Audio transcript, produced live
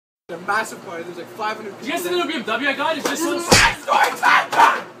A massive party. There's like 500 people. You guys see the new BMW I got? It's just so...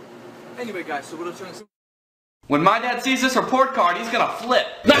 Anyway, guys, so what I'm trying to say. When my dad sees this report card, he's gonna flip.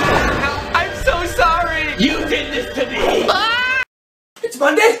 I'm so sorry! You did this to me! It's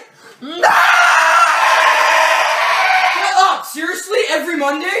Monday? No! Shut up! Seriously? Every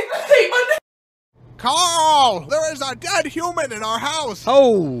Monday? I hate Monday! Carl! There is a dead human in our house!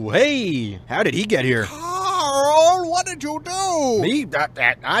 Oh, hey! How did he get here? Carl, what did you do? Me?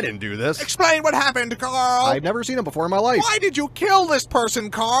 I didn't do this. Explain what happened, Carl! I've never seen him before in my life. Why did you kill this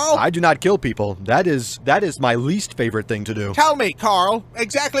person, Carl? I do not kill people. That is my least favorite thing to do. Tell me, Carl,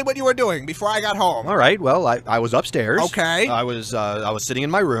 exactly what you were doing before I got home. All right, well, I was upstairs. Okay. I was sitting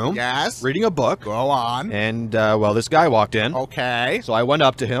in my room. Yes. Reading a book. Go on. And, well, this guy walked in. Okay. So I went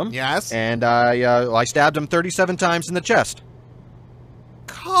up to him. Yes. And I stabbed him 37 times in the chest.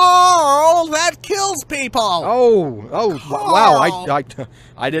 Carl, that kills people! Oh, Carl. wow,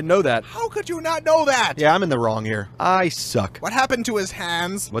 I didn't know that. How could you not know that? Yeah, I'm in the wrong here. I suck. What happened to his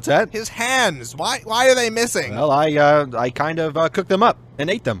hands? What's that? His hands. Why are they missing? Well, I kind of cooked them up and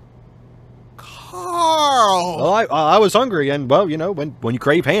ate them. Carl! Well, I was hungry, and, well, you know, when you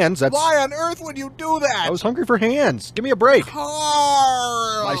crave hands, that's... Why on earth would you do that? I was hungry for hands. Give me a break.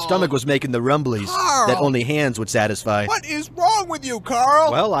 Carl! My stomach was making the rumblies Carl! that only hands would satisfy. What is wrong with you,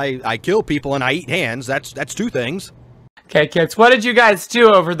 Carl? Well, I kill people and I eat hands. That's two things. Okay, kids, what did you guys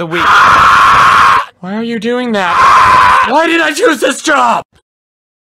do over the week? Why are you doing that? Why did I choose this job?